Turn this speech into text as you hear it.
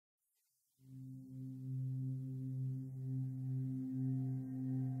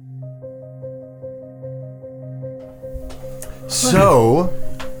So,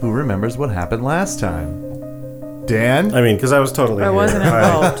 who remembers what happened last time? Dan? I mean, because I was totally I wasn't here.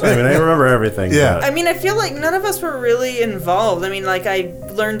 involved. I remember everything. Yeah. but- I mean, I feel like none of us were really involved. I mean, like, I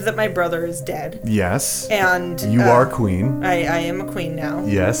learned that my brother is dead. Yes. And... You are queen. I am a queen now.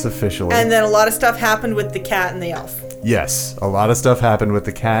 Yes, officially. And then a lot of stuff happened with the cat and the elf. Yes, a lot of stuff happened with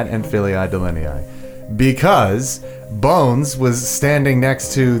the cat and Filii Delinei. Because Bones was standing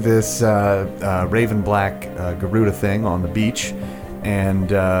next to this raven black Garuda thing on the beach,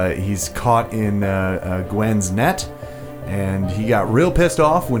 and he's caught in Gwen's net, and he got real pissed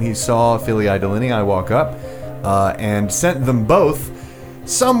off when he saw Filii Delinei walk up, and sent them both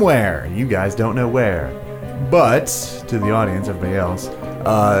somewhere. You guys don't know where. But, to the audience, everybody else,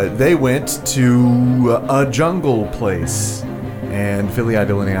 they went to a jungle place. And Filii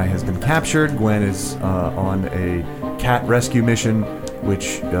Delinei has been captured. Gwen is on a cat rescue mission,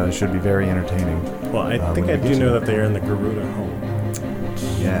 which should be very entertaining. Well, I think I do know that they are in the Garuda home.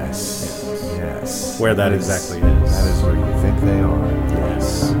 Yes. Yes. Where that exactly is. That is where you think they are.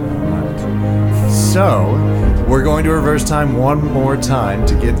 Yes. Right. So, we're going to reverse time one more time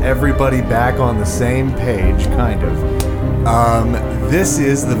to get everybody back on the same page, kind of. This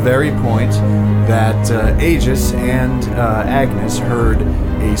is the very point that Aegis and Agnes heard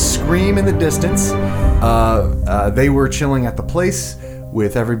a scream in the distance. They were chilling at the place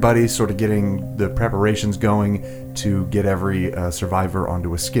with everybody sort of getting the preparations going to get every survivor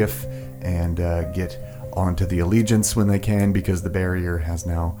onto a skiff and get onto the Allegiance when they can, because the barrier has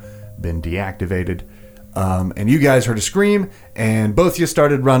now been deactivated. And you guys heard a scream, and both of you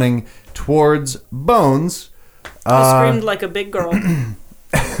started running towards Bones. I screamed like a big girl.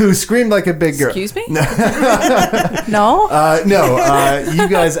 Who screamed like a big girl. Excuse me? No. No? You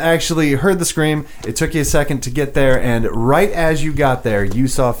guys actually heard the scream. It took you a second to get there, and right as you got there, you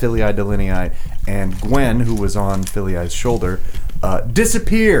saw Filii Delinei and Gwen, who was on Filii's shoulder,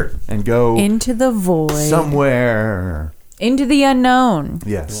 disappear and go Into the void. somewhere. Into the unknown.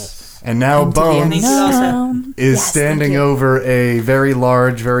 Yes. And now Into the Bones unknown. is Yes, standing thank you. over a very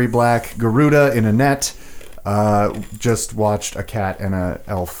large, very black Garuda in a net. Just watched a cat and an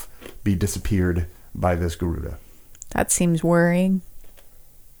elf be disappeared by this Garuda. That seems worrying.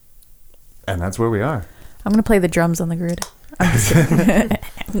 And that's where we are. I'm going to play the drums on the Garuda. I'm just kidding.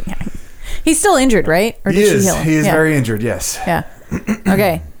 He's still injured, right? Or did she heal him? He is Yeah. very injured, yes. Yeah.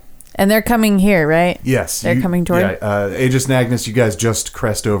 Okay. And they're coming here, right? Yes. They're coming toward him? Yeah, Aegis and Agnes, you guys just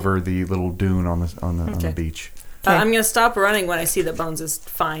crest over the little dune on the beach. I'm going to stop running when I see that Bones is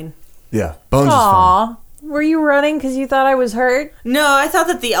fine. Yeah. Bones is fine. Aw. Were you running because you thought I was hurt? No, I thought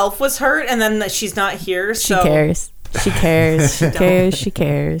that the elf was hurt, and then that she's not here, She so... cares. She cares. She cares. She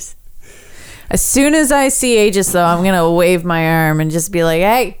cares. As soon as I see Aegis, though, I'm going to wave my arm and just be like,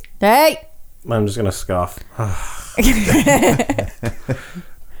 hey, hey. I'm just going to scoff.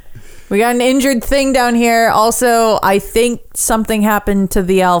 We got an injured thing down here. Also, I think something happened to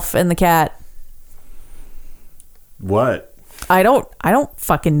the elf and the cat. What? I don't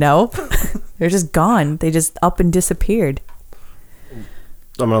fucking know. They're just gone. They just up and disappeared. I'm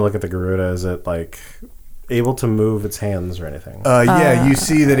going to look at the Garuda. Is it, like, able to move its hands or anything? Yeah, you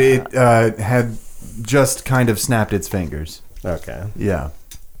see that it had just kind of snapped its fingers. Okay. Yeah.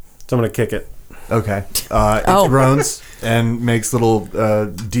 So I'm going to kick it. Okay. It groans and makes little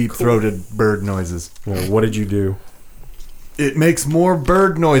deep-throated bird noises. What did you do? It makes more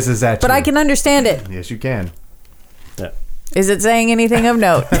bird noises at you. But I can understand it. Yes, you can. Yeah. Is it saying anything of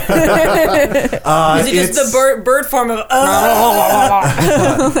note? Is it just the bird form of...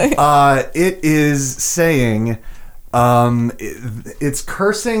 It is saying... it's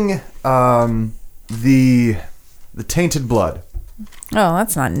cursing the tainted blood. Oh,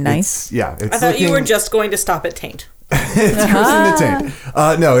 that's not nice. It's I thought you were just going to stop at taint. It's cursing the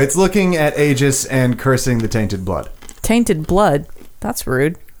taint. No, it's looking at Aegis and cursing the tainted blood. Tainted blood? That's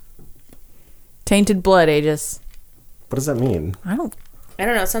rude. Tainted blood, Aegis. What does that mean? I don't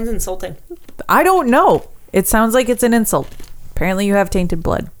know. It sounds insulting. I don't know. It sounds like it's an insult. Apparently you have tainted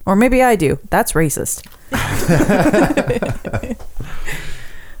blood. Or maybe I do. That's racist.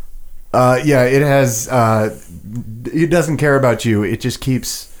 Yeah, it has... it doesn't care about you. It just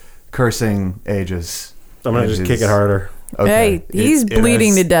keeps cursing Aegis. I'm going to just kick it harder. Okay. Hey, he's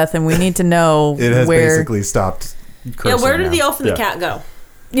bleeding to death, and we need to know it has where... basically stopped cursing. Yeah, where did now. the elf and the cat go?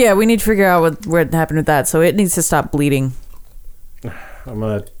 Yeah, we need to figure out what happened with that, so it needs to stop bleeding. I'm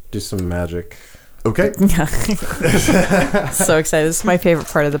going to do some magic. Okay. So excited. This is my favorite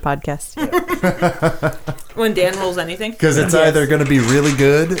part of the podcast. When Dan rolls anything? Because it's either going to be really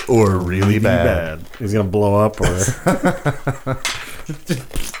good or really bad. He's going to blow up or...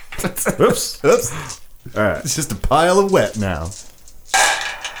 Oops. Oops. All right. It's just a pile of wet now.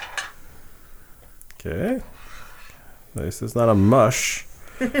 Okay. This is not a mush.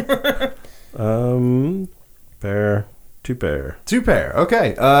 Pair. 2 pair. 2 pair.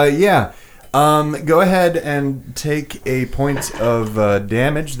 Okay. Yeah. Go ahead and take a point of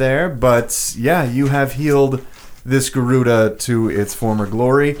damage there, but yeah, you have healed this Garuda to its former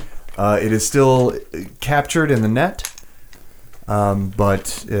glory. It is still captured in the net,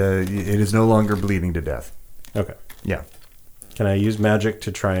 but it is no longer bleeding to death. Okay. Yeah. Can I use magic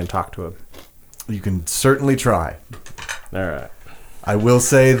to try and talk to him? You can certainly try. All right. I will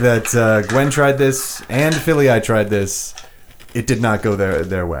say that Gwen tried this and Philly tried this. It did not go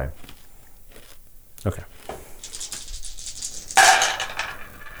their way. Okay.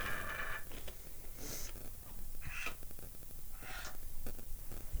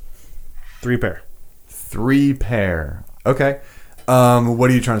 Three pair. 3 pair. Okay. What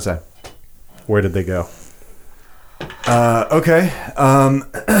are you trying to say? Where did they go? Okay.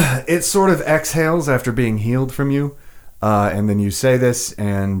 It sort of exhales after being healed from you, and then you say this,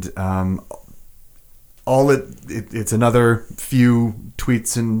 and it's another few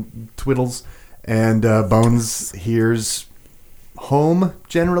tweets and twiddles, and Bones hears home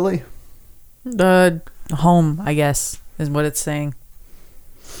generally. Home, I guess, is what it's saying.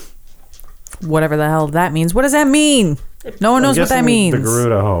 Whatever the hell that means. What does that mean? No one knows what that means. The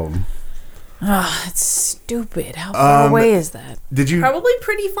Garuda home. Ah, it's stupid. How far away is that? Did you? Probably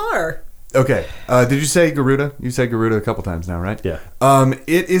pretty far. Okay. Did you say Garuda? You said Garuda a couple times now, right? Yeah.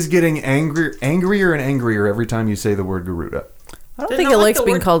 It is getting angrier and angrier every time you say the word Garuda. I don't think it likes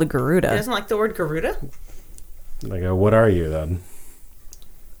being called a Garuda. It doesn't like the word Garuda? I go, what are you then?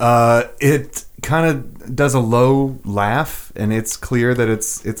 It kind of does a low laugh, and it's clear that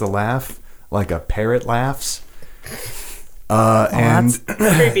it's a laugh, like a parrot laughs. And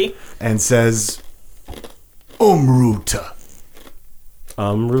Creepy. And says, Omruta.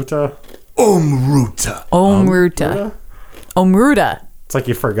 Ruta? Omruta. Omruta. Omruta. It's like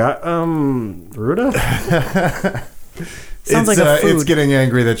you forgot, Ruta? Sounds like a food. It's getting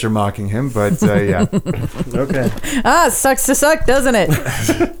angry that you're mocking him, but yeah. Okay. It sucks to suck, doesn't it?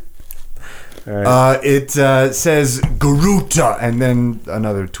 All right. It says Garuta, and then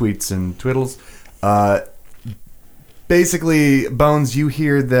another tweets and twiddles. Basically, Bones, you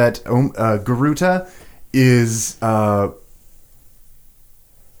hear that Garuta is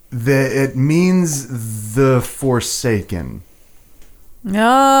it means the Forsaken.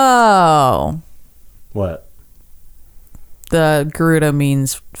 Oh. What? The Garuda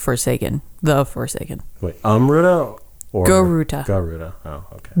means Forsaken. The Forsaken. Wait, Ruta or Garuda. Garuda. Oh,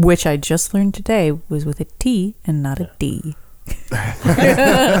 okay. Which I just learned today was with a T and not a D.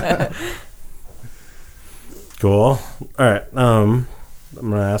 Cool. All right. I'm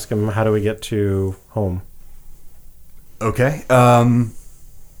gonna ask him, how do we get to home? Okay.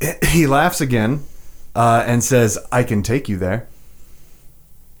 He laughs again and says, I can take you there.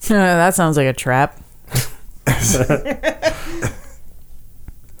 That sounds like a trap.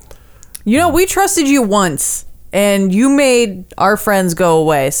 We trusted you once, and you made our friends go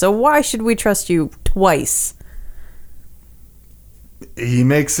away. So why should we trust you twice? He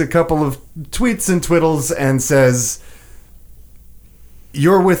makes a couple of tweets and twiddles and says,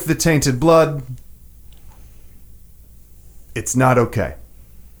 you're with the tainted blood. It's not okay.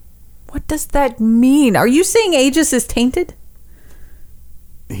 What does that mean? Are you saying Aegis is tainted?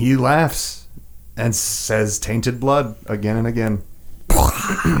 He laughs and says tainted blood again and again.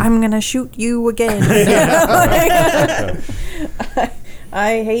 I'm going to shoot you again.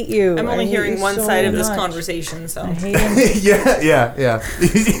 I hate you. I'm only hearing one so side of this much. conversation, so. I hate him. Yeah.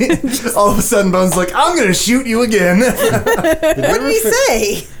 All of a sudden, Bones is like, I'm going to shoot you again. What did he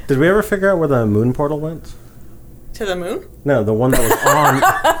say? Did we ever figure out where the moon portal went? To the moon? No, the one that was on.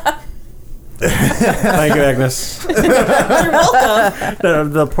 Thank you, Agnes. You're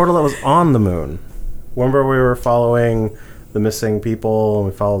welcome. The portal that was on the moon. Remember we were following the missing people and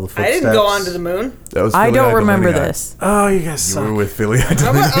we followed the footsteps? I didn't go onto the moon. That was I Philly don't remember Idolini. this. Oh, you guys You suck. were with Philly. I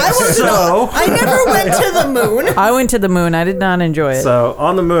never went to the moon. I went to the moon. I did not enjoy it. So,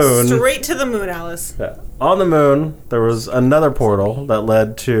 on the moon... Straight to the moon, Alice. Yeah, on the moon, there was another portal that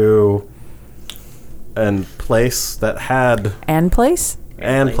led to a place that had... And place?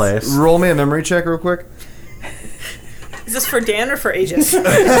 And place. Roll me a memory check real quick. Is this for Dan or for Aegis? You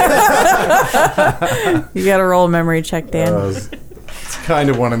got to roll a memory check, Dan. It's kind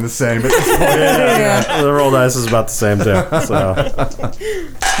of one and the same at this point. Yeah. The roll dice is about the same, too. So.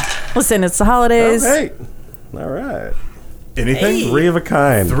 Listen, it's the holidays. Oh, hey. All right. Anything? Three of a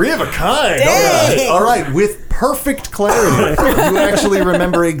kind. Three of a kind. All right. With perfect clarity, you actually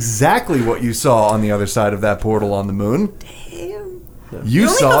remember exactly what you saw on the other side of that portal on the moon. Damn. You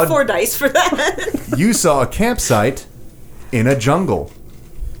only saw got 4 dice for that. you saw a campsite in a jungle.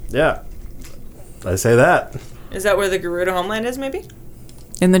 Yeah. I say that. Is that where the Garuda homeland is, maybe?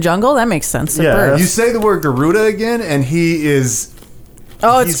 In the jungle? That makes sense. A Yeah. bird. You say the word Garuda again, and he is.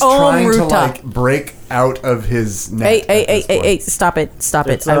 Oh, He's it's trying to Ruta. break out of his net. Hey, stop it. Stop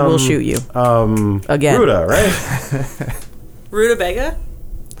it. It's, I will shoot you. Again. Ruda, right? Rutabaga?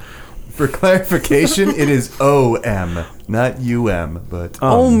 For clarification, it is O-M, not U-M, but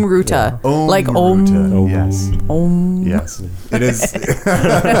Om Ruta. Om Like Ruta. Om. Yes. Om. Yes. It is.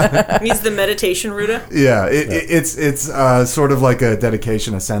 Means the meditation Ruta? Yeah. It's sort of like a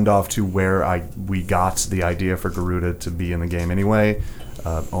dedication, a send off to where we got the idea for Garuda to be in the game anyway.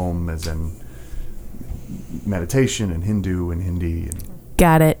 Om is in meditation and Hindu and Hindi. And,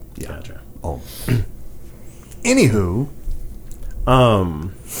 Got it. yeah. Gotcha. Om. Anywho.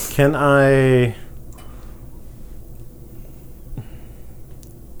 Can I...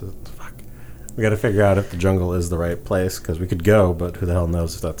 Fuck. We gotta figure out if the jungle is the right place, because we could go, but who the hell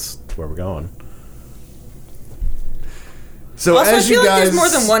knows if that's where we're going. So Also, I as feel you like guys, there's more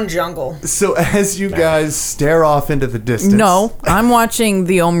than one jungle. So as you guys stare off into the distance. No, I'm watching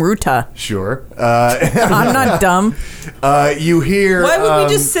the Om Ruta. Sure. I'm not dumb. You hear. Why would we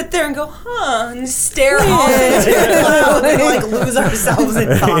just sit there and go, and stare off into the cloud and like lose ourselves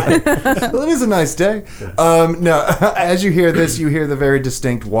in thought? Well, it is a nice day. No, as you hear this, you hear the very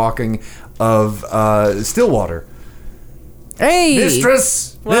distinct walking of Stillwater. Hey.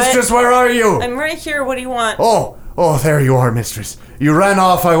 Mistress! What? Mistress, where are you? I'm right here. What do you want? Oh, there you are, mistress. You ran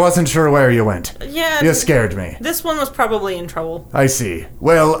off. I wasn't sure where you went. Yeah. You scared me. This one was probably in trouble. I see.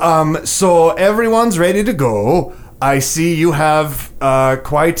 Well, so everyone's ready to go. I see you have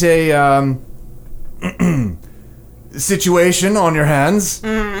quite a situation on your hands.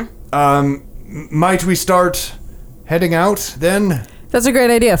 Might we start heading out then? That's a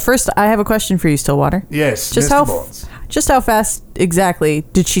great idea. First, I have a question for you, Stillwater. Yes, Just Mr. Bones. how fast exactly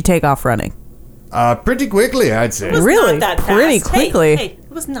did she take off running? Pretty quickly, I'd say. It was Really? not that fast. Pretty quickly. Hey, it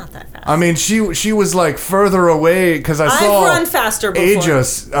was not that fast. I mean, she was like further away because I saw I've run faster before.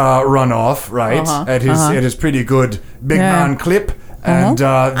 Aegis run off right at his pretty good big Yeah. man clip, and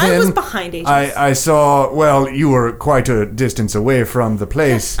then I was behind Aegis. I saw. Well, you were quite a distance away from the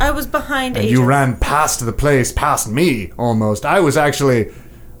place, I was behind and Aegis. you ran past the place, past me almost. I was actually.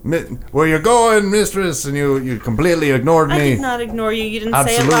 Where you going, mistress? And you completely ignored me. I did not ignore you. You didn't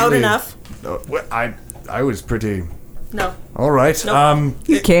say it loud Absolutely. enough. Well, I was pretty. No. All right. Nope.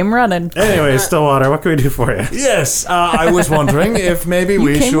 You came running. Anyway, Stillwater, what can we do for you? Yes, I was wondering if maybe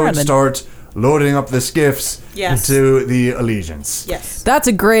we came should running. start loading up the skiffs Yes. to the Allegiance. Yes. That's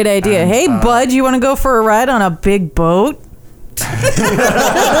a great idea. Hey, bud, you want to go for a ride on a big boat?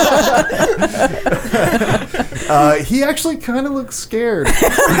 He actually kind of looks scared.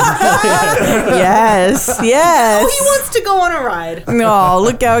 Yes, yes. Oh, he wants to go on a ride. Oh,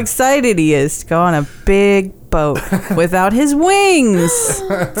 look how excited he is to go on a big boat without his wings.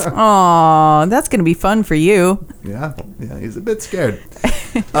 Oh, that's going to be fun for you. yeah, he's a bit scared.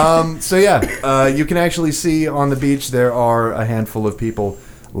 So yeah, you can actually see on the beach there are a handful of people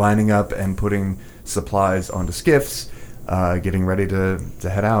lining up and putting supplies onto skiffs, getting ready to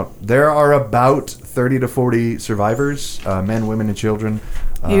head out. There are about 30 to 40 survivors, men, women, and children.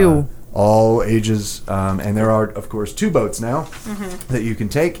 Ew. All ages, and there are, of course, 2 boats now that you can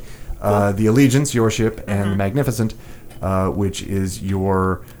take. The Allegiance, your ship, and the Magnificent, which is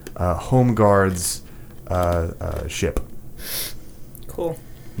your Home Guard's ship. Cool.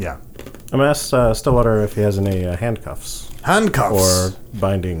 Yeah. I'm going to ask Stillwater if he has any handcuffs Handcuffs. or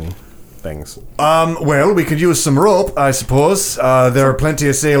binding things. Well, we could use some rope, I suppose. There are plenty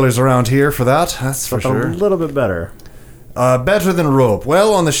of sailors around here for that, that's for A sure. little bit better. Better than rope.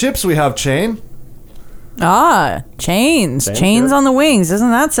 Well, on the ships we have chain. Ah, chains. Chains, Chains good. on the wings.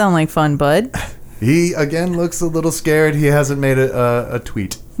 Doesn't that sound like fun, bud? He, again, looks a little scared. He hasn't made a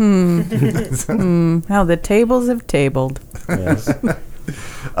tweet. How the tables have tabled. Yes.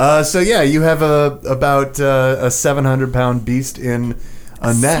 So, yeah, you have about a 700-pound beast in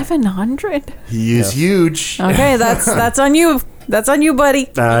a net. 700? He is huge. Okay, that's on you. That's on you, buddy.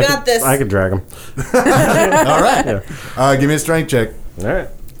 I got this. I could drag him. All right. Give me a strength check. All right.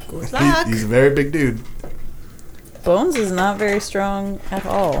 Good luck. He's a very big dude. Bones is not very strong at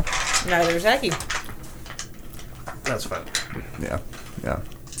all. Neither is Aki. That's fine. Yeah. Yeah.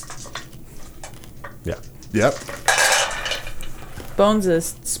 Yep. Bones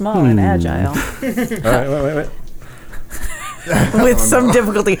is small and agile. All right, wait. with some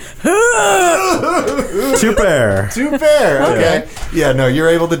difficulty. 2 pair. 2 pair. Okay. Yeah, no, you're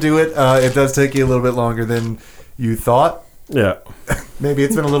able to do it. It does take you a little bit longer than you thought. Yeah. Maybe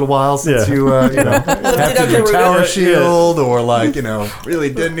it's been a little while since Yeah. you hefted your Garuda. tower shield or really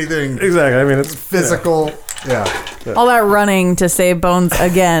did anything Exactly. I mean, it's physical. Yeah. All that running to save Bones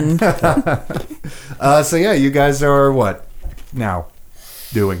again. So yeah, you guys are what now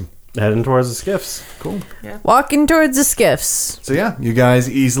doing? heading towards the skiffs. Cool. Walking towards the skiffs. So yeah, you guys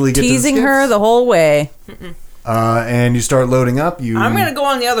easily get Teasing to the her skiffs. the whole way. And you start loading up. I'm gonna go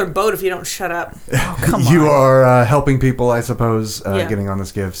on the other boat if you don't shut up. You are helping people, I suppose, Yeah. getting on the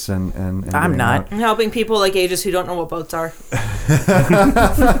skiffs and I'm getting not. out. I'm helping people like Aegis who don't know what boats are. What's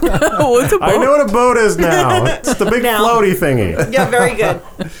a I know what a boat is now. It's the big Now. floaty thingy. Yeah, very good.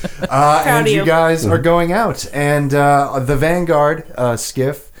 And of you you. guys are going out, and the Vanguard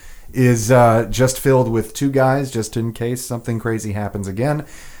skiff is just filled with 2 guys, just in case something crazy happens again.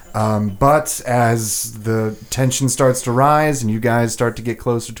 But as the tension starts to rise and you guys start to get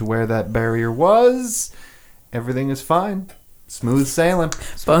closer to where that barrier was, everything is fine. Smooth sailing.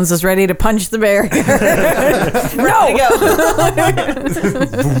 Bones is ready to punch the barrier. Ready to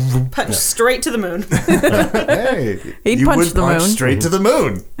go. Punch straight to the moon. Hey, He'd you punch would the punch moon. straight to the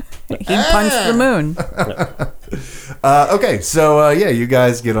moon. He punched the moon. Okay, so you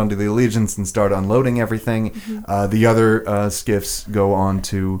guys get onto the Allegiance and start unloading everything. The other skiffs go on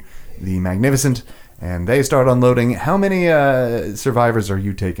to the Magnificent, and they start unloading. How many survivors are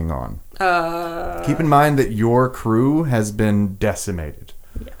you taking on? Keep in mind that your crew has been decimated.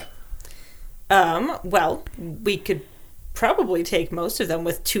 Well, we could probably take most of them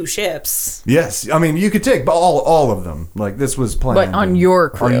with 2 ships. Yes, I mean you could take all of them. Like this was planned. But on your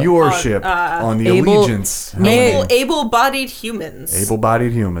crew. on your ship, on the Allegiance. How many? Able-bodied humans.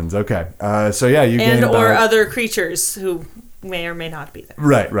 Able-bodied humans. Okay, so yeah, you and gain or about- other creatures who may or may not be there.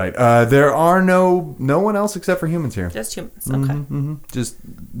 Right. There are no one else except for humans here. Just humans. Okay. Just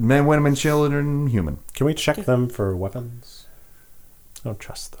men, women, and children, human. Can we check them for weapons? I don't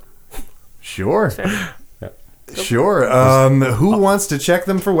trust them. Sure. Fair. Sure. Who wants to check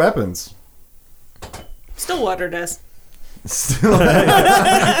them for weapons? Stillwater does. Still,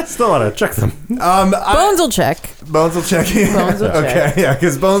 Still want to check them. Bones will check. Bones will check in. Bones will check. Okay, yeah,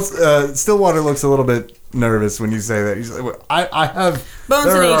 because Bones, Stillwater looks a little bit nervous when you say that. He's like, well, I have... Bones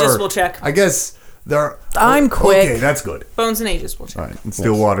and there Aegis are- will check. I guess there are... I'm quick. Okay, that's good. Bones and Aegis will check. All right, and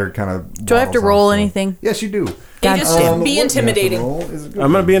Stillwater kind of... Do I have to roll anything? Yes, you do. God Aegis, damn. be intimidating. What you have to roll is a good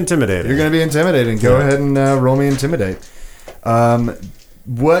I'm going to be intimidated. You're going to be intimidating. Go ahead and roll me intimidate.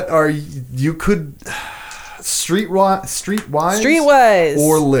 What are you could streetwise Streetwise.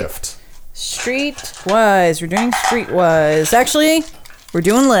 or lift? Streetwise. We're doing streetwise. Actually, we're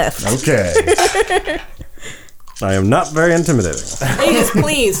doing lift. Okay. I am not very intimidating. Aegis,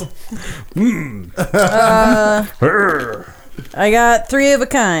 please. I got 3 of a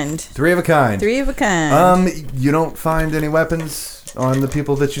kind. 3 of a kind. 3 of a kind. You don't find any weapons on the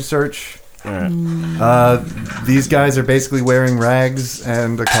people that you search. These guys are basically wearing rags,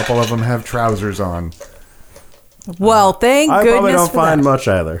 and a couple of them have trousers on. Well, thank I goodness probably don't for find that. much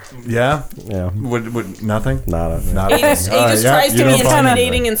either. Yeah. Yeah. Would nothing? Not a. Not Aegis, a thing. Aegis Yeah, tries you to be don't find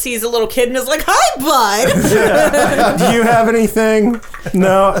intimidating and sees a little kid and is like, "Hi, bud." Do you have anything?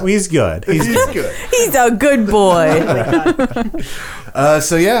 No, he's good. He's good. He's good. He's a good boy.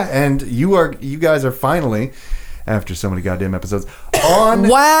 So yeah, and you guys are finally, after so many goddamn episodes, on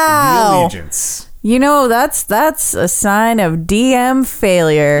Wow. the Allegiance. You know, that's a sign of DM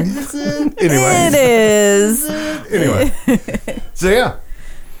failure. Anyway. It is. Anyway. So yeah,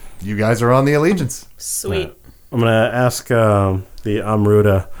 you guys are on the Allegiance. Sweet. I'm going to ask the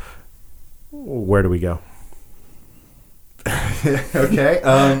Amruta, where do we go? Okay.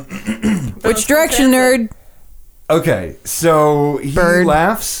 Which direction, nerd? Okay. So he Bird.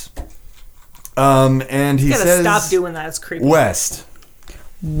 laughs. And he Gotta says, stop doing that. It's creepy. "West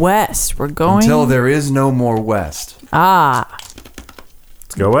West. We're going. until there is no more west." Ah.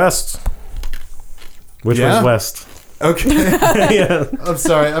 Let's go west. Which Yeah? way's west? Okay. Yeah. I'm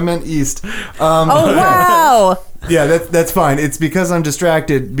sorry. I meant east. Oh, wow. Yeah, that's fine. It's because I'm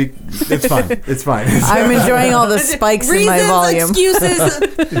distracted. It's fine. It's fine. I'm enjoying all the spikes in my Reasons, volume. excuses.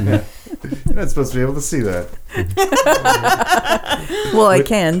 You're not supposed to be able to see that. Well, I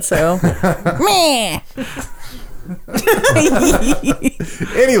can, so. Meh.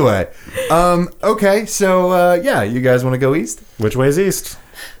 Anyway, okay, so yeah, you guys want to go east? Which way's east?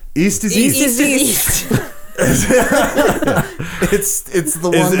 East is East east. is east. It's the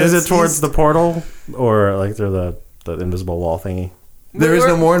one. Is that's it towards east. the portal? Or like through the invisible wall thingy? There is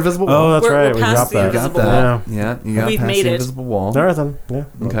no more invisible wall. Oh, that's We're right. We past dropped the that. invisible Got that. wall. Yeah, you got We've past made the it. invisible wall. All right, then. Yeah.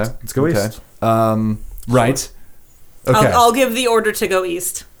 Okay. Let's go okay. east. Right. Okay. I'll give the order to go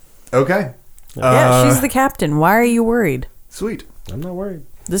east. Okay. Yeah, she's the captain. Why are you worried? Sweet. I'm not worried.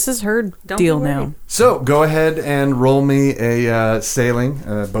 This is her Don't deal be worried. now. So go ahead and roll me a sailing,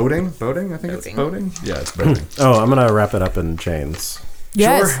 boating. I think it's boating. Yeah, it's boating. Oh, I'm going to wrap it up in chains.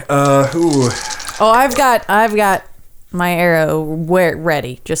 Yes. Sure. Ooh. Oh, I've got my arrow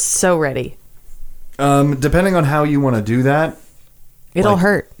ready, just so ready. Depending on how you want to do that, It'll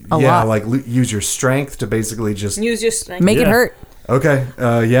hurt a lot. Yeah, like use your strength to basically just Use your strength. Make it hurt. Okay.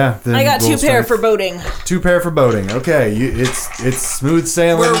 Yeah. Then I got roll 2 pair strength. for boating. 2 pair for boating. Okay. It's smooth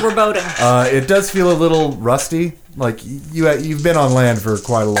sailing. We're boating. It does feel a little rusty. Like you've been on land for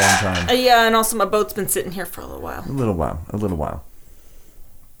quite a long time. Yeah, and also my boat's been sitting here for a little while. A little while.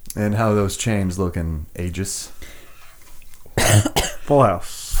 And how are those chains looking, Aegis? Full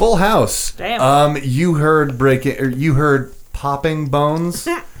house. Full house. Damn. You heard popping bones.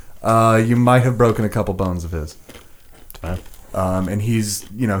 You might have broken a couple bones of his. Fine. And he's,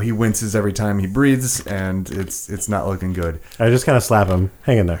 he winces every time he breathes, and it's not looking good. I just kind of slap him.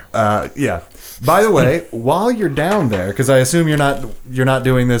 Hang in there. Yeah. By the way, while you're down there, because I assume you're not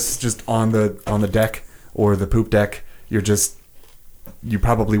doing this just on the deck or the poop deck. You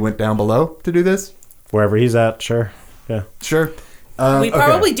probably went down below to do this. Wherever he's at, sure. Yeah. Sure. We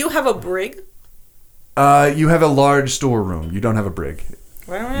probably do have a brig. You have a large storeroom. You don't have a brig.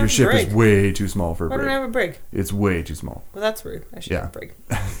 Why don't I have Your a ship brig? is way too small for a Why don't I brig. have a brig? It's way too small. Well, that's rude. I should Yeah. have a brig.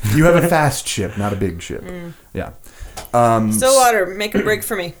 You have a fast ship, not a big ship. Yeah. Stillwater, make a brig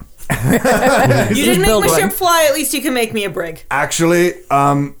for me. You didn't make build my one. ship fly. At least you can make me a brig. Actually,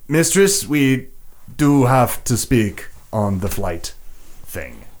 mistress, we do have to speak on the flight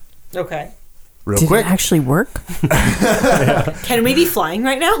thing. Okay. Real Did quick. it actually work? Can we be flying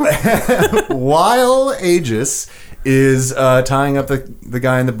right now? While Aegis is tying up the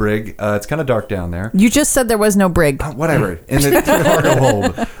guy in the brig, it's kind of dark down there. You just said there was no brig. Whatever. In the cargo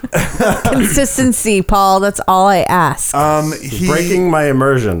hold. Consistency, Paul. That's all I ask. Breaking my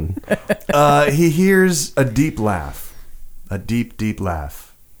immersion. He hears a deep laugh. A deep, deep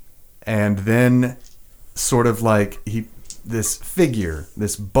laugh. And then sort of like this figure,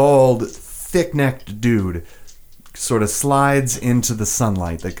 this bald, thick-necked dude sort of slides into the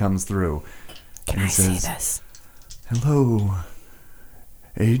sunlight that comes through. Can and I see says, this? "Hello,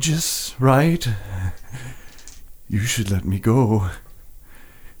 Aegis, right? You should let me go.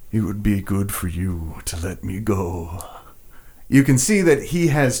 It would be good for you to let me go." You can see that he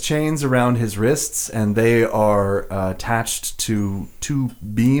has chains around his wrists, and they are attached to 2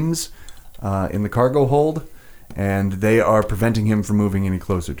 beams in the cargo hold, and they are preventing him from moving any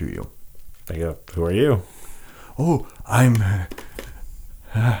closer to you. I go, who are you? Oh, I'm...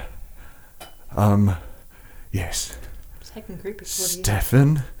 yes. Second creepy.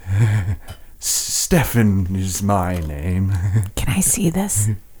 Stefan. Stefan is my name. Can I see this?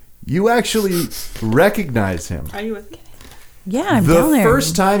 You actually recognize him. Are you with me? Yeah, I'm The down there.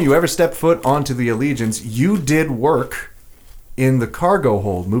 first time you ever stepped foot onto the Allegiance, you did work in the cargo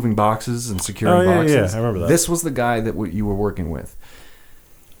hold, moving boxes and securing boxes. Yeah, I remember that. This was the guy that you were working with.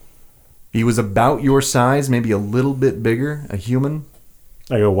 He was about your size, maybe a little bit bigger, a human.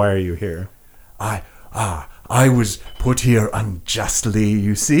 I go, why are you here? I was put here unjustly,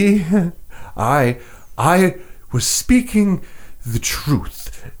 you see. I was speaking the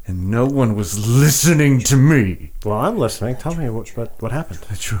truth, and no one was listening to me. Well, I'm listening. Tell me what happened.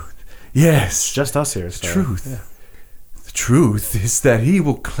 The truth. Yes. It's just us here. So, Truth. yeah. The truth is that he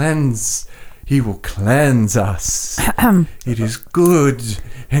will cleanse us. It is good,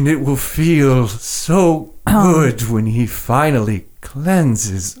 and it will feel so good when he finally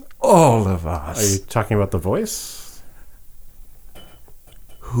cleanses all of Are us. you talking about the voice?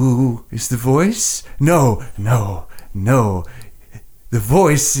 Who is the voice? No. The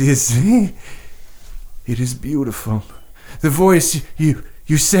voice is... It is beautiful. The voice, you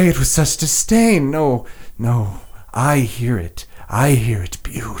say it with such disdain. No. I hear it.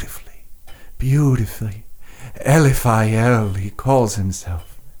 Beautifully. Eliphael, he calls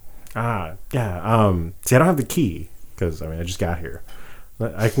himself. Yeah. See, I don't have the key because I just got here.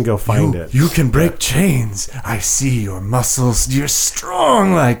 I can go find it. You can break chains. I see your muscles. You're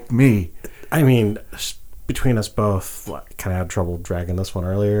strong like me. Between us both, kind of had trouble dragging this one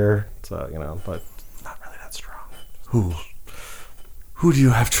earlier. So but not really that strong. Who do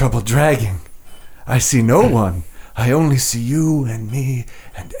you have trouble dragging? I see no one. I only see you and me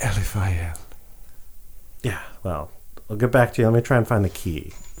and Eliphael. Yeah. Well, I'll get back to you. Let me try and find the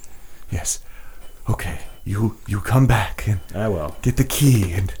key. Yes. Okay. you come back and I will. get the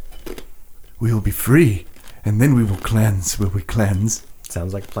key, and we will be free. And then we will cleanse. Will we cleanse?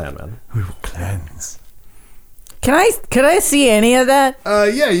 Sounds like a plan, man. We will cleanse. Could I see any of that?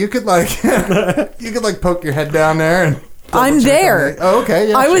 Yeah, you could like poke your head down there and. I'm there. Oh, okay.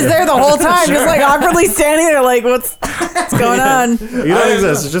 Yeah, I was sure. there the whole time, just like awkwardly standing there, like, what's going on? You don't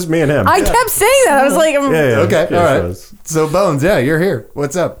exist. It's just me and him. I kept saying that. I was like, yeah. Okay, Yeah, all right. shows. So Bones, yeah, you're here.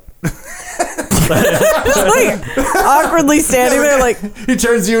 What's up? just like awkwardly standing there, like, He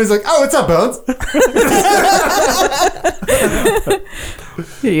turns to you and is like, "Oh, what's up, Bones?"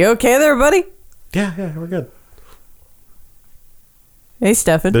 you okay there, buddy? Yeah, we're good. Hey,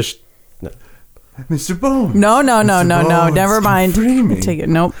 Stefan. This Mr. Bones. No. Mr. Bones, Never mind. free me. Take it.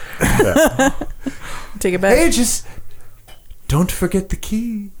 Nope. Take it back. Hey, just don't forget the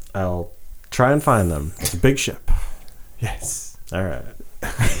key. I'll try and find them. It's a big ship. Yes. All right.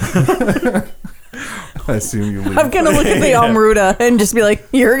 I assume you leave. I'm gonna look at the Amruta and just be like,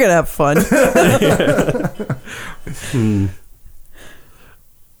 "You're gonna have fun."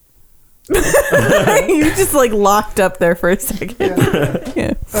 You just like locked up there for a second.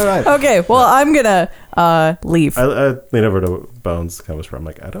 Yeah. All right. Okay, well, I'm gonna leave. I lean over to Bones, kind of whisper. I'm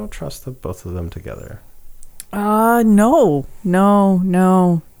like, I don't trust both of them together. No.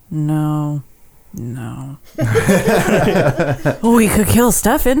 We could kill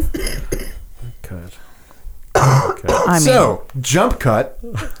Stefan. Good. I mean, So, jump cut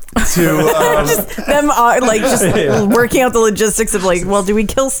to them like just working out the logistics of like, well, do we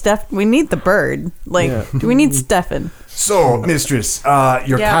kill Stefan? We need the bird. Like, do we need Stefan? so, mistress,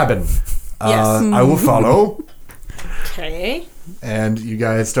 your Yeah. cabin. Yes. I will follow. Okay. And you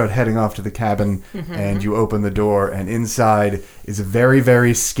guys start heading off to the cabin, and you open the door, and inside is a very,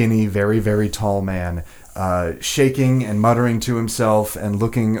 very skinny, very, very tall man, shaking and muttering to himself and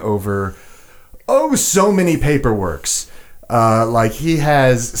looking over, so many paperworks. Like he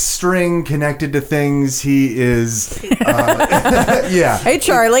has string connected to things. He is, yeah. Hey,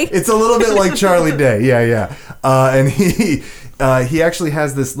 Charlie. It's a little bit like Charlie Day. Yeah. And he actually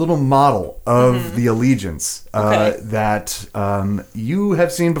has this little model of the Allegiance Okay. that you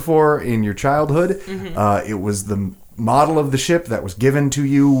have seen before in your childhood. It was the model of the ship that was given to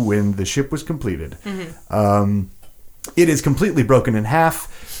you when the ship was completed. It is completely broken in half,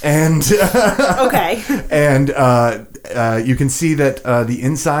 and Okay. and you can see that the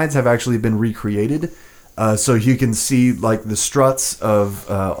insides have actually been recreated. So you can see like the struts of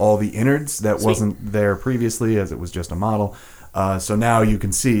all the innards that wasn't there previously, as it was just a model. So now you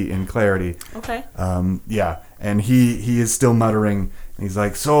can see in clarity. Okay. Yeah, and he is still muttering. He's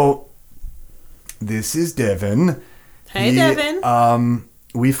like, "So this is Devin. Hey, Devin.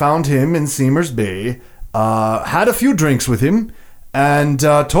 We found him in Seamer's Bay. Had a few drinks with him, and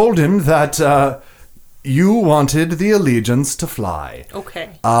told him that you wanted the Allegiance to fly. Okay.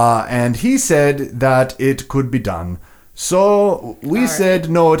 And he said that it could be done. So we said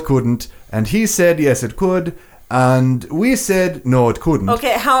no, it couldn't, and he said yes, it could, and we said no, it couldn't.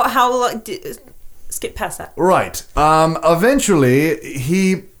 Okay. How long? Skip past that. Right. Eventually,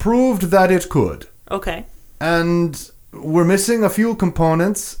 he proved that it could, Okay. and we're missing a few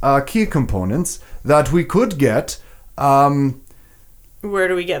components, key components that we could get. Where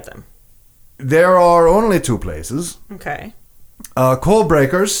do we get them? There are only two places. Okay. Coal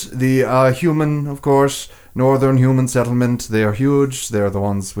breakers, the human, of course, northern human settlement. They are huge. They're the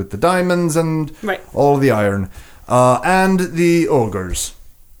ones with the diamonds and Right. all the iron. And the ogres.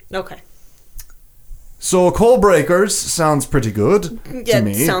 Okay. So coal breakers sounds pretty good Yeah, to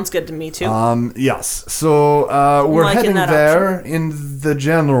me. sounds good to me too. Yes. So we're Liking heading that there in the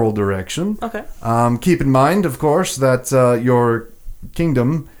general direction. Okay. Keep in mind, of course, that your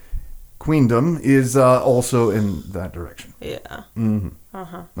queendom, is also in that direction. Yeah.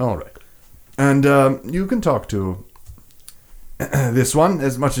 All right. And you can talk to this one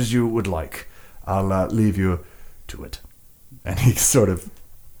as much as you would like. I'll leave you to it. And he sort of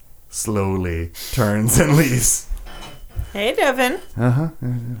slowly turns and leaves. Hey, Devin. Uh-huh.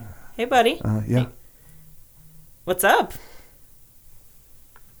 Hey, buddy. Yeah. What's up?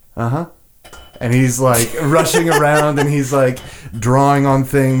 Uh-huh. And he's like rushing around and he's like drawing on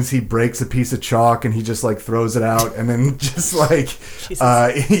things. He breaks a piece of chalk and he just like throws it out and then just like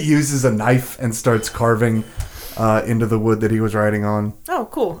he uses a knife and starts carving into the wood that he was writing on. Oh,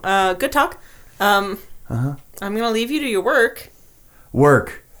 cool. Good talk. I'm gonna leave you to your work.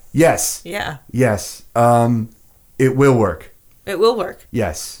 Work. Yes. Yeah. Yes. It will work. It will work.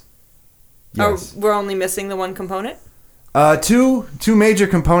 Yes. Oh, Yes. we're only missing the one component? Two major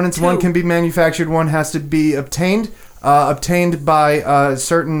components. One can be manufactured. One has to be obtained by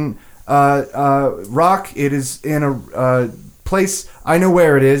certain rock. It is in a place. I know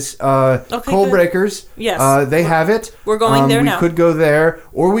where it is. Coal good. Breakers. Yes. They have it. We're going there we now. We could go there,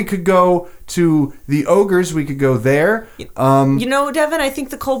 or we could go to the Ogres. We could go there. You know, Devin, I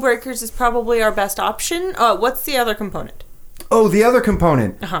think the Coal Breakers is probably our best option. What's the other component? Oh, the other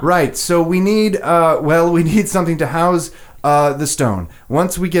component. Right. So we need, we need something to house the stone.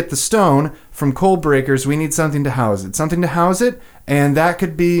 Once we get the stone from Coal Breakers, we need something to house it. Something to house it, and that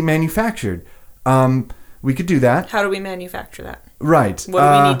could be manufactured. We could do that. How do we manufacture that? Right. What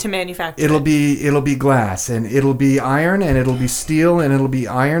do we need to manufacture? It'll be glass, and it'll be iron, and it'll be steel, and it'll be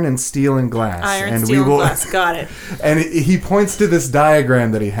iron and steel and glass. Iron, and steel, and glass. Got it. And he points to this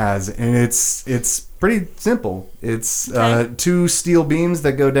diagram that he has, and it's pretty simple. It's two steel beams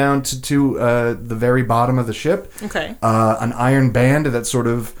that go down to the very bottom of the ship. Okay. An iron band that sort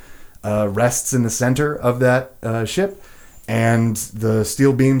of rests in the center of that ship. And the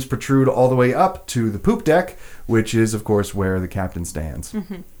steel beams protrude all the way up to the poop deck, which is, of course, where the captain stands.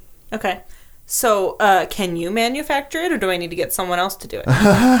 Mm-hmm. Okay. So, can you manufacture it, or do I need to get someone else to do it?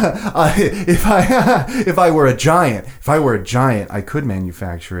 If I were a giant, I could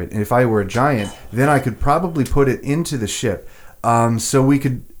manufacture it. And if I were a giant, then I could probably put it into the ship. So we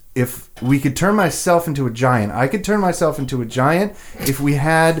could, if we could turn myself into a giant, I could turn myself into a giant if we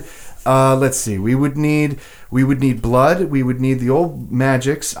had. Let's see. We would need blood. We would need the old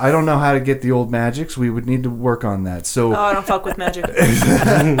magics. I don't know how to get the old magics. We would need to work on that. So I don't fuck with magic.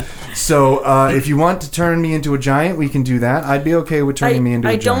 So if you want to turn me into a giant, we can do that. I'd be okay with turning me into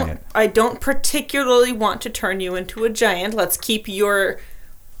a giant. I don't particularly want to turn you into a giant. Let's keep your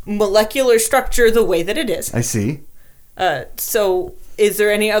molecular structure the way that it is. I see. So is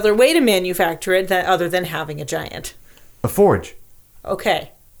there any other way to manufacture it other than having a giant? A forge.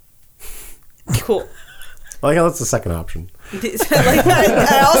 Okay. Cool. I like how that's the second option.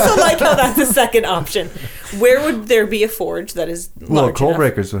 I also like how that's the second option. Where would there be a forge that is large Coal enough?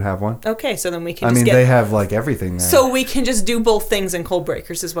 Breakers would have one. Okay, so then we can I just mean, get... they have, like, everything there. So we can just do both things in Coal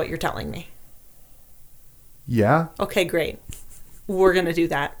Breakers is what you're telling me. Yeah. Okay, great. We're going to do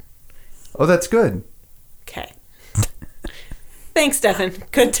that. Oh, that's good. Okay. Thanks, Devin.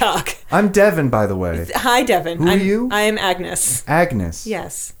 Good talk. I'm Devin, by the way. Hi, Devin. Who are you? I am Agnes. Agnes.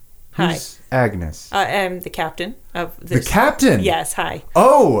 Yes. Hi. Who's Agnes? I am the captain of this. The captain? Yes, hi.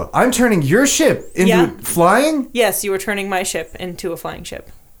 Oh, I'm turning your ship into flying? Yes, you were turning my ship into a flying ship.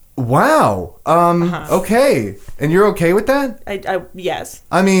 Wow. Okay. And you're okay with that? Yes.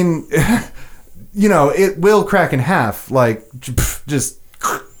 I mean, it will crack in half. Like, just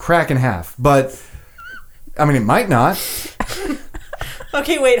crack in half. But, I mean, it might not.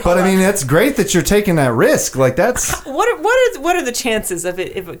 Okay, wait. Hold But I on. mean, that's great that you're taking that risk. Like, that's What are the chances of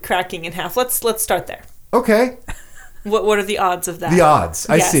it cracking in half? Let's start there. okay. What are the odds of that? The odds,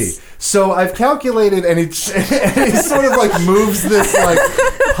 I Yes. see. So I've calculated, and he sort of like moves this like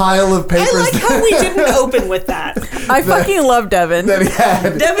pile of papers. I like how we didn't open with that. I fucking love Devin. that he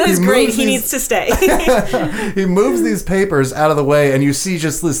had. Devin is great. moves He these- needs to stay. He moves these papers out of the way, and you see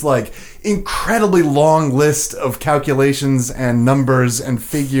just this like incredibly long list of calculations and numbers and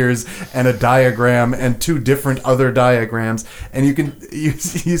figures and a diagram and two different other diagrams, and you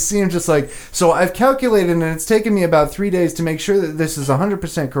see him just like, so I've calculated, and it's taken me about 3 days to make sure that this is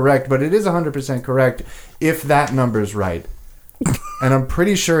 100% correct, but it is 100% correct if that number's right. And I'm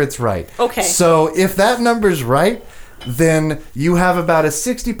pretty sure it's right. Okay. So if that number's right, then you have about a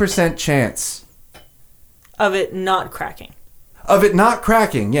 60% chance Of it not cracking. of it not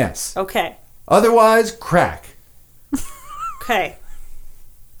cracking, yes. Okay. Otherwise, crack. Okay.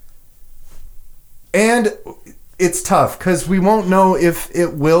 And it's tough because we won't know if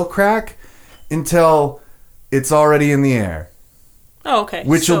it will crack until it's already in the air, Oh, okay.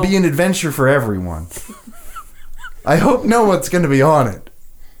 which will be an adventure for everyone. I hope no one's going to be on it.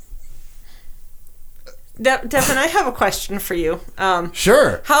 Devin, I have a question for you.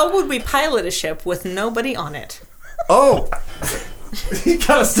 Sure. How would we pilot a ship with nobody on it? Oh, you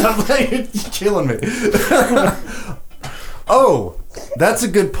gotta stop playing. You're killing me. Oh, that's a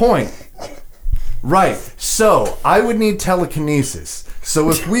good point. Right. So I would need telekinesis. So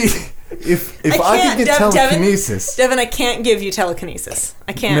if I could get telekinesis, Devin, I can't give you telekinesis.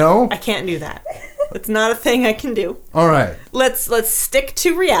 I can't. No? I can't do that. It's not a thing I can do. all right. Let's stick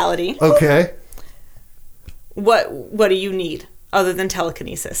to reality. Okay. What do you need other than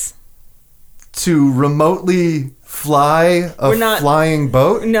telekinesis? To remotely fly a flying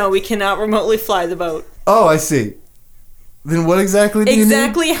boat? No, we cannot remotely fly the boat. Oh, I see. Then what exactly do you need?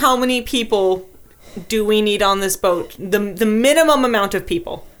 Exactly how many people do we need on this boat? The minimum amount of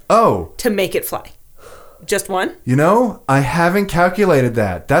people Oh, to make it fly. Just one? You know, I haven't calculated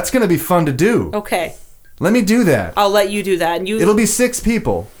that. That's going to be fun to do. Okay. Let me do that. I'll let you do that. And It'll be 6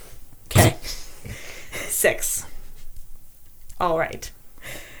 people. Okay. 6. All right.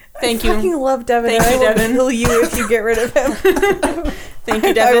 Thank I you. fucking love Devin. Thank and you, I will Devin. kill you if you get rid of him. Thank you,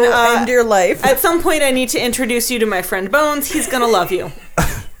 I Devin. will end your life. At some point, I need to introduce you to my friend Bones. He's gonna love you.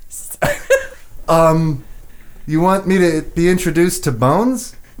 You want me to be introduced to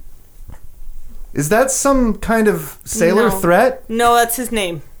Bones? Is that some kind of sailor No. threat? No, that's his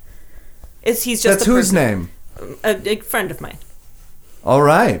name. He's just That's a whose person- name? A friend of mine. All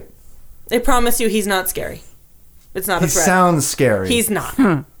right. I promise you, he's not scary. It's not He a threat. sounds scary. He's not.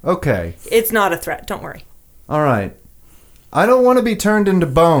 Okay. It's not a threat. Don't worry. All right. I don't want to be turned into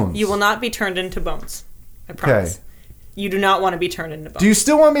Bones. You will not be turned into Bones. I promise. Okay. You do not want to be turned into Bones. Do you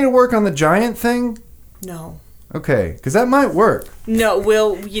still want me to work on the giant thing? No. Okay, because that might work. No.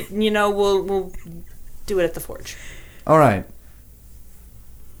 We'll do it at the forge. All right.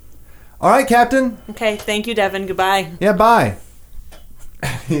 All right, Captain. Okay. Thank you, Devin. Goodbye. Yeah, bye.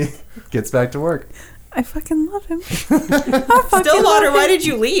 He gets back to work. I fucking love him. I fucking Stillwater, love why him. did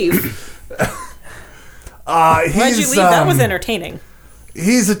you leave? Why'd you He's, leave? That was entertaining.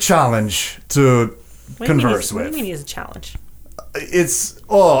 He's a challenge to converse What do with. you mean he's a challenge?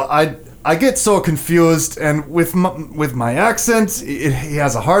 I get so confused, and with my accent, he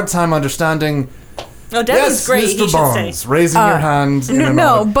has a hard time understanding. No, Devin's Yes, great. Mr. He should Bones, stay. raising your hand. in an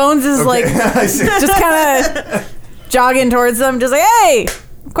No, odd- Bones is like I see. just kind of jogging towards them, just like, hey,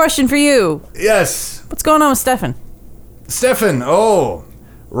 question for you. Yes, What's going on with Stefan? Stefan. Oh,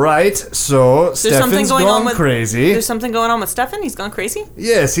 right. So Stefan's gone crazy. There's something going on with Stefan? He's gone crazy?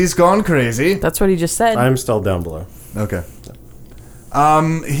 Yes, he's gone crazy. That's what he just said. I'm still down below. Okay.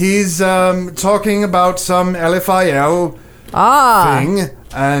 He's talking about some LFIL thing,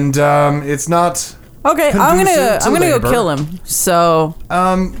 and it's not. Okay, I'm conducive gonna to go labor. kill him. So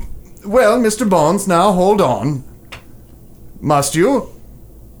Well, Mr. Bones, now hold on. Must you?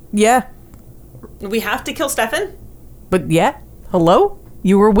 yeah, We have to kill Stefan? but yeah, hello.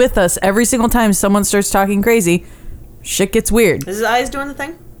 You were with us every single time someone starts talking crazy. Shit gets weird. Is his eyes doing the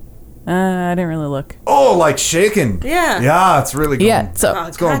thing? I didn't really look. Oh, like shaking. Yeah. Yeah, it's really going. Yeah, so Oh,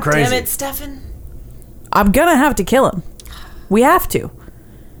 It's going God crazy. damn it, Stefan. I'm gonna have to kill him. We have to.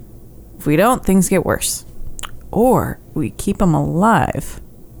 If we don't, things get worse. Or we keep him alive.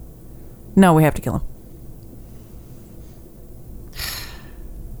 No, we have to kill him.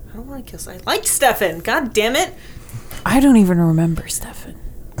 I don't want to kill. I like Stefan. God damn it. I don't even remember Stefan.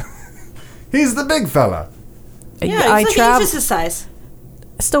 He's the big fella. Yeah, he's like travel Aegis' size.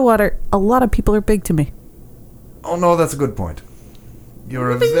 Stillwater. A lot of people are big to me. Oh no, that's a good point.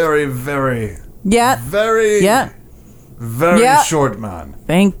 You're a very, very, Yeah. very, Yeah. very Yeah. short man.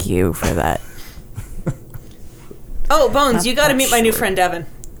 Thank you for that. Oh, Bones, you got to meet my new friend Devin.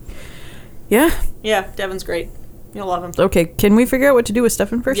 Yeah. Yeah, Devin's great. You'll love him. Okay. Can we figure out what to do with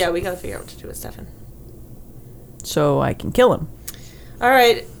Stefan first? Yeah, we got to figure out what to do with Stefan. So I can kill him. All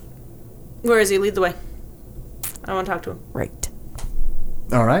right. Where is he? Lead the way. I want to talk to him. Right.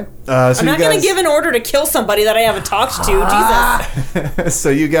 All right. So I'm not you going guys, to give an order to kill somebody that I haven't talked to. Jesus. So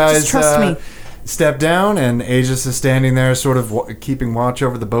you guys Just trust me. step down, and Aegis is standing there, sort of keeping watch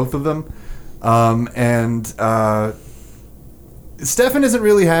over the both of them. Stefan isn't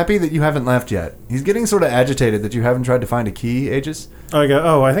really happy that you haven't left yet. He's getting sort of agitated that you haven't tried to find a key, Aegis.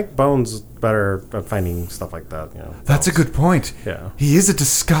 I think Bones is better at finding stuff like that. You know. That's a good point. Yeah. He is a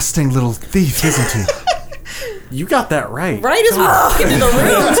disgusting little thief, isn't he? You got that right. Right as we walk into the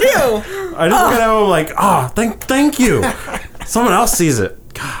room, too. I just look at him like, thank you. Someone else sees it.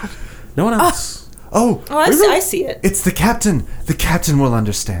 God, no one else. Oh, Oh, I see it. it's the captain. The captain will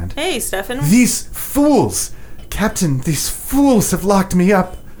understand. Hey, Stefan. These fools! Captain, these fools have locked me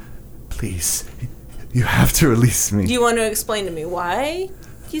up. Please, you have to release me. Do you want to explain to me why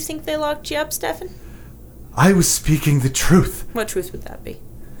you think they locked you up, Stefan? I was speaking the truth. What truth would that be?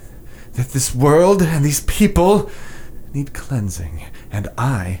 That this world and these people need cleansing, and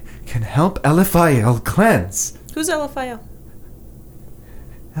I can help Eliphael cleanse. Who's LFIO?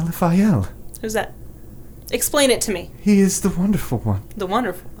 Eliphael, Who's that? Explain it to me. he is the wonderful one. The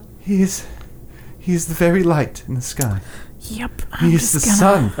wonderful one. He is the very light in the sky. Yep. He is the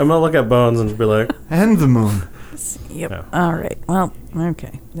sun I'm gonna look at Bones and just be like, and the moon. Yep. Yeah. All right. Well,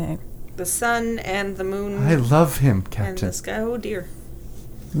 okay. The sun and the moon I love him, and Captain. the sky. Oh dear.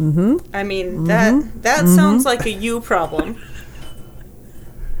 Mm-hmm. I mean, that sounds like a you problem.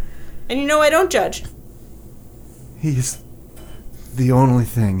 And you know I don't judge. He is the only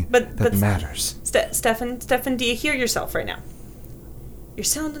thing But- that but- matters. Stefan, do you hear yourself right now? You're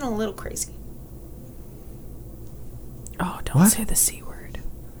sounding a little crazy. Oh, don't What? say the C word.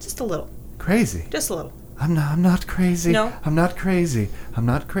 Just a little. Crazy. Just a little. I'm not crazy. No? I'm not crazy. I'm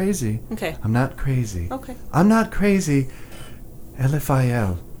not crazy. Okay. I'm not crazy. Okay. I'm not crazy.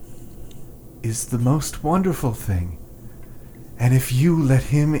 Eliphael is the most wonderful thing. And if you let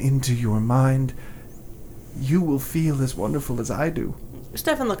him into your mind, you will feel as wonderful as I do.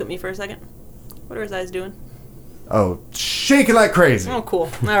 Stefan, look at me for a second. What are his eyes doing? Oh, shaking like crazy. Oh, cool.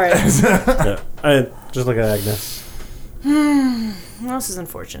 All right. Yeah. I just look at Agnes. Well, this is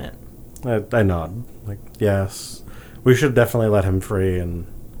unfortunate. I nod. Like, yes. We should definitely let him free and,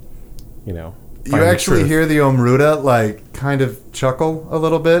 you know. You find the actually truth. hear the Omruda, like, kind of chuckle a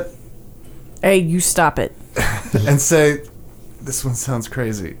little bit Hey, you stop it. and say, this one sounds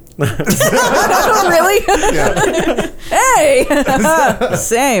crazy. Oh, really? Yeah. Hey!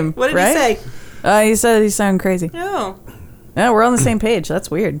 Same. What did right? he say? He said he sounded crazy. Oh. Yeah, we're on the same page. That's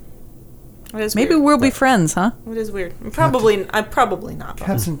weird. It is Maybe weird. we'll be friends, huh? It is weird. I'm probably not. Though.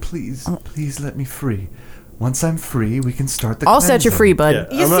 Captain, please let me free. Once I'm free, we can start the I'll set you cleansing. free, bud.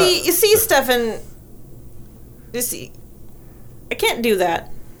 Yeah. You see, Stefan. You see, I can't do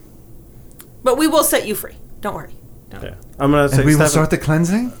that. But we will set you free. Don't worry. Yeah. I'm gonna say And we will Stefan- start the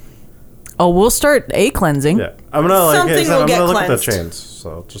cleansing? Oh, we'll start a cleansing. Yeah. I'm gonna like Something I'm will get gonna look at the cleansed. chains.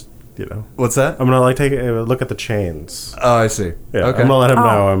 So just What's that? I'm gonna like take a look at the chains. Oh, I see. Yeah. Okay. I'm gonna let him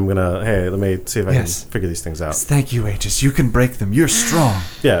know. I'm gonna let me see if I Yes. can figure these things out. Thank you, Aegis. You can break them. You're strong.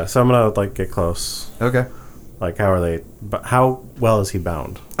 Yeah. So I'm gonna like get close. Okay. Like how are they? But how well is he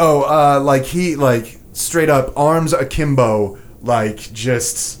bound? Oh, like he, like, straight up arms akimbo, like,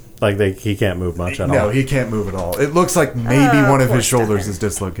 just... Like he can't move much at all. No, he can't move at all. It looks like maybe one of poor his shoulders Stefan. is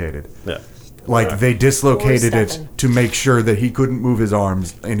dislocated. Yeah. Like, they dislocated Poor it Stefan. to make sure that he couldn't move his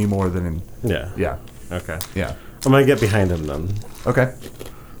arms any more than... Yeah. Yeah. Okay. Yeah. I'm gonna get behind him then. Okay.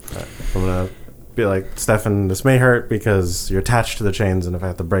 I'm gonna be like, Stefan, this may hurt because you're attached to the chains, and if I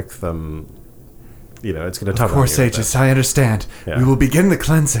have to break them, you know, it's gonna tug Of course, on you a bit. Aegis, I understand. Yeah. We will begin the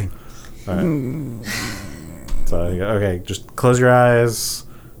cleansing. All right. So I go, okay, just close your eyes.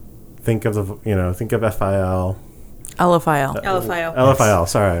 Think of think of FIL. Eliphael. LFIO. LFIL.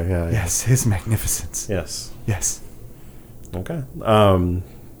 Sorry. Yeah. Yes, his magnificence. Yes. Yes. Okay.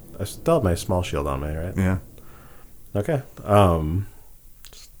 I still have my small shield on me, right? Yeah. Okay.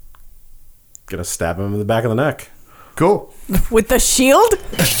 Just gonna stab him in the back of the neck. Cool. With the shield?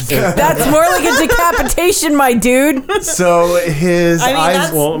 That's more like a decapitation, my dude. So his I mean, eyes,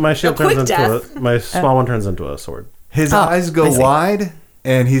 that's- Well, my shield A quick turns into death. my small one turns into a sword. his Oh, eyes I go see. wide,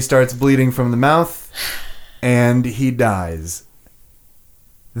 and he starts bleeding from the mouth, and he dies.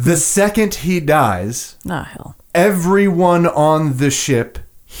 The second he dies, Ah, hell. everyone on the ship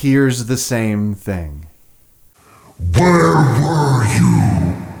hears the same thing. Where were you?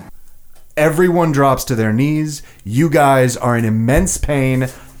 Everyone drops to their knees. You guys are in immense pain.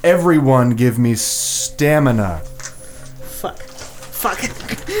 Everyone give me stamina. Fuck.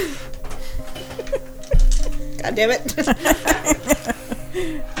 God damn it.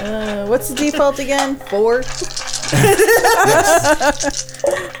 What's the default again? 4?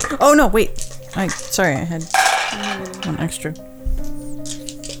 Oh, no, wait. Sorry, I had one extra.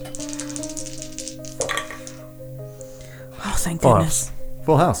 Oh, thank Full goodness.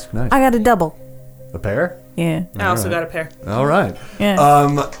 Full house. Nice. I got a double. A pair? Yeah. I also got a pair. All right.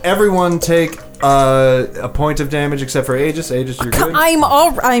 Yeah. Everyone take a point of damage except for Aegis. Aegis, you're good.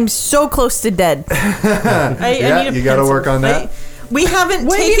 I'm so close to dead. I Yeah, need a you gotta pencil. work on that. We haven't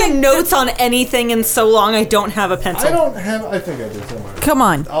What do you taken mean? notes on anything in so long. I don't have a pencil. I think I do somewhere. Come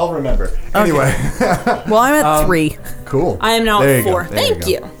on. I'll remember. Anyway, Well, I'm at 3. cool. I am now There at you go, 4. there Thank go.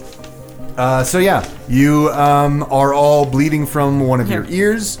 you. So yeah, you are all bleeding from one of your Here.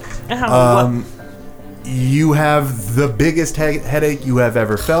 ears. Ow. You have the biggest headache you have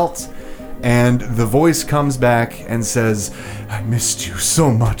ever felt, and the voice comes back and says, "I missed you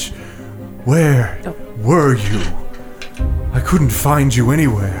so much. Where were you? I couldn't find you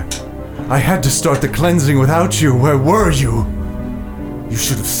anywhere. I had to start the cleansing without you. Where were you? You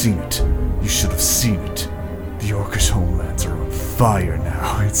should have seen it. You should have seen it. The Orcish homelands are on fire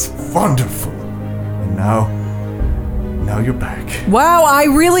now. It's wonderful. And now you're back. Wow, I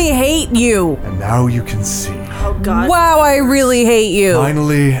really hate you. And now you can see. Oh, God. Wow, I really hate you.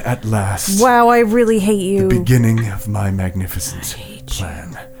 Finally, at last, Wow, I really hate you. beginning of my magnificent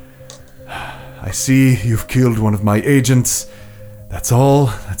plan. I see you've killed one of my agents. That's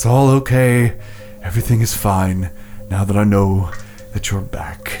all okay. Everything is fine now that I know that you're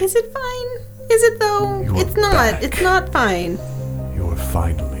back. Is it fine? Is it though? You are It's not. back. It's not fine. You're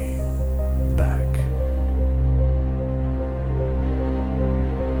finally back.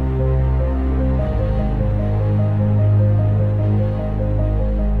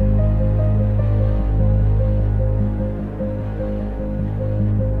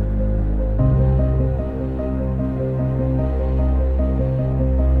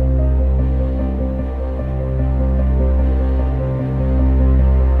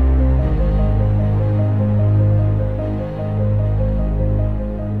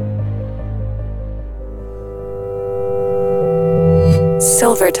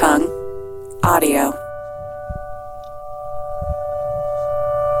 Silver Tongue Audio.